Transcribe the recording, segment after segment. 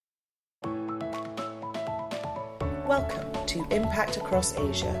Welcome to Impact Across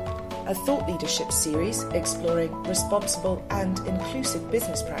Asia, a thought leadership series exploring responsible and inclusive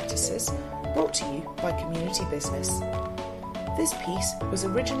business practices brought to you by Community Business. This piece was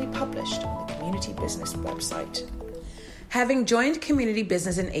originally published on the Community Business website. Having joined Community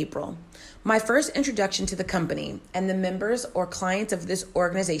Business in April, my first introduction to the company and the members or clients of this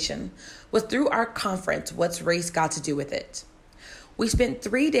organization was through our conference, What's Race Got to Do with It? We spent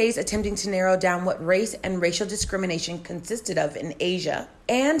 3 days attempting to narrow down what race and racial discrimination consisted of in Asia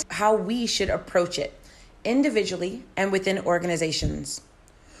and how we should approach it, individually and within organizations.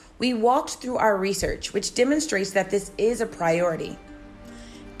 We walked through our research, which demonstrates that this is a priority.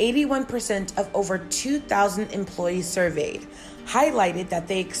 81% of over 2,000 employees surveyed highlighted that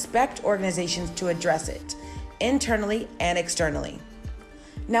they expect organizations to address it, internally and externally.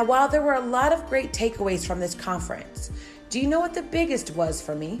 Now, while there were a lot of great takeaways from this conference, do you know what the biggest was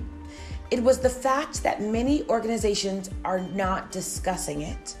for me? It was the fact that many organizations are not discussing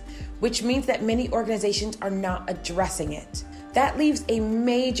it, which means that many organizations are not addressing it. That leaves a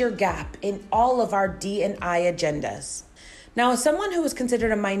major gap in all of our D&I agendas. Now, as someone who is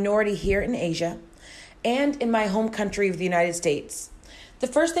considered a minority here in Asia and in my home country of the United States, the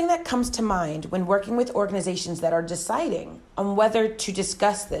first thing that comes to mind when working with organizations that are deciding on whether to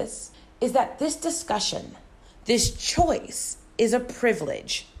discuss this is that this discussion, this choice, is a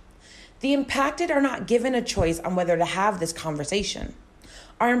privilege. The impacted are not given a choice on whether to have this conversation.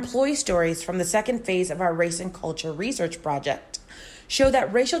 Our employee stories from the second phase of our race and culture research project show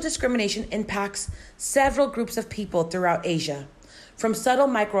that racial discrimination impacts several groups of people throughout Asia, from subtle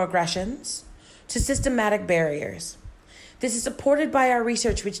microaggressions to systematic barriers. This is supported by our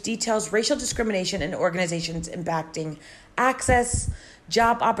research, which details racial discrimination in organizations impacting access,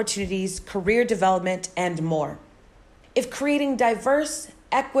 job opportunities, career development, and more. If creating diverse,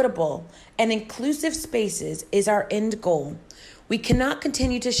 equitable, and inclusive spaces is our end goal, we cannot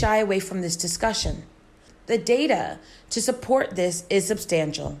continue to shy away from this discussion. The data to support this is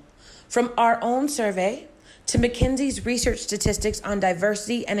substantial. From our own survey to McKinsey's research statistics on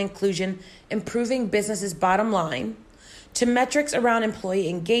diversity and inclusion improving businesses' bottom line, to metrics around employee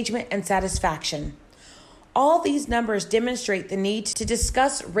engagement and satisfaction. All these numbers demonstrate the need to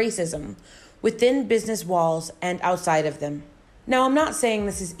discuss racism within business walls and outside of them. Now, I'm not saying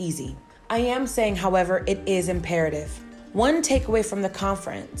this is easy. I am saying, however, it is imperative. One takeaway from the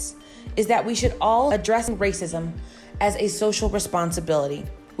conference is that we should all address racism as a social responsibility.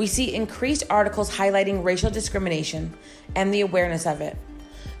 We see increased articles highlighting racial discrimination and the awareness of it.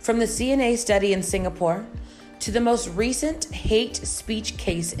 From the CNA study in Singapore to the most recent hate speech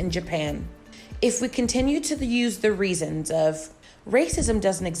case in Japan. If we continue to use the reasons of racism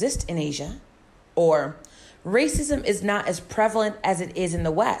doesn't exist in Asia, or racism is not as prevalent as it is in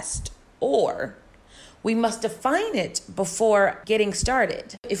the West, or we must define it before getting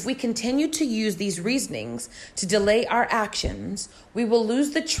started. If we continue to use these reasonings to delay our actions, we will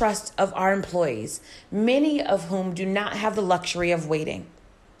lose the trust of our employees, many of whom do not have the luxury of waiting.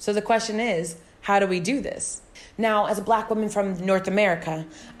 So the question is, how do we do this? Now, as a Black woman from North America,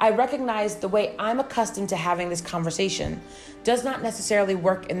 I recognize the way I'm accustomed to having this conversation does not necessarily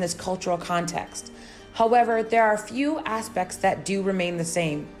work in this cultural context. However, there are a few aspects that do remain the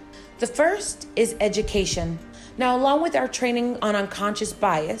same. The first is education. Now, along with our training on unconscious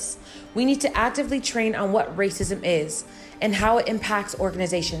bias, we need to actively train on what racism is and how it impacts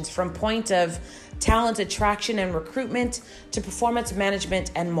organizations from point of talent attraction and recruitment to performance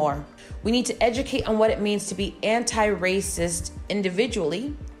management and more. We need to educate on what it means to be anti-racist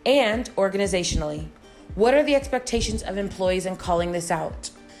individually and organizationally. What are the expectations of employees in calling this out?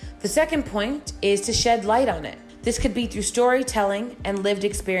 The second point is to shed light on it. This could be through storytelling and lived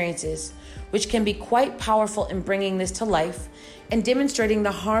experiences, which can be quite powerful in bringing this to life and demonstrating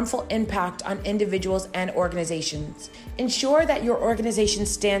the harmful impact on individuals and organizations. Ensure that your organization's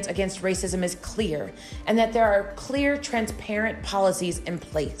stance against racism is clear and that there are clear, transparent policies in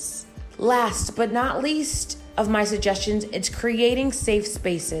place. Last but not least of my suggestions, it's creating safe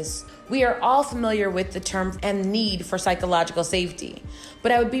spaces. We are all familiar with the term and need for psychological safety,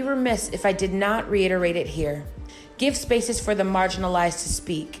 but I would be remiss if I did not reiterate it here. Give spaces for the marginalized to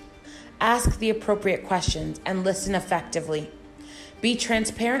speak. Ask the appropriate questions and listen effectively. Be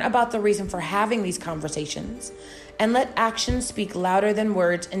transparent about the reason for having these conversations and let actions speak louder than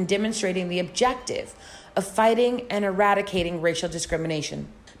words in demonstrating the objective of fighting and eradicating racial discrimination.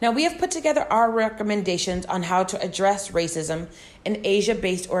 Now, we have put together our recommendations on how to address racism in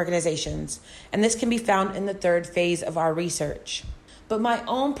Asia-based organizations, and this can be found in the third phase of our research. But my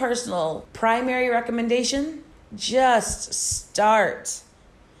own personal primary recommendation, just start.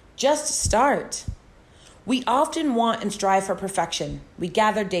 We often want and strive for perfection. We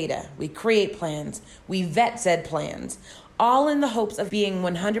gather data, we create plans, we vet said plans, all in the hopes of being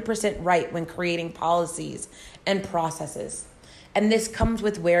 100% right when creating policies and processes. And this comes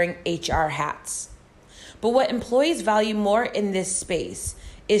with wearing HR hats. But what employees value more in this space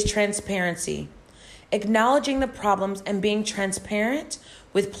is transparency, acknowledging the problems and being transparent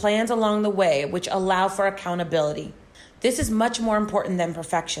with plans along the way which allow for accountability. This is much more important than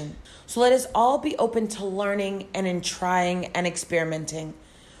perfection. So let us all be open to learning and in trying and experimenting.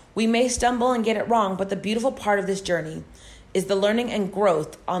 We may stumble and get it wrong, but the beautiful part of this journey is the learning and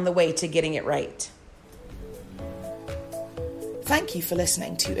growth on the way to getting it right. Thank you for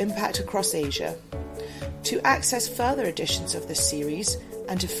listening to Impact Across Asia. To access further editions of this series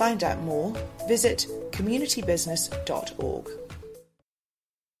and to find out more, visit communitybusiness.org.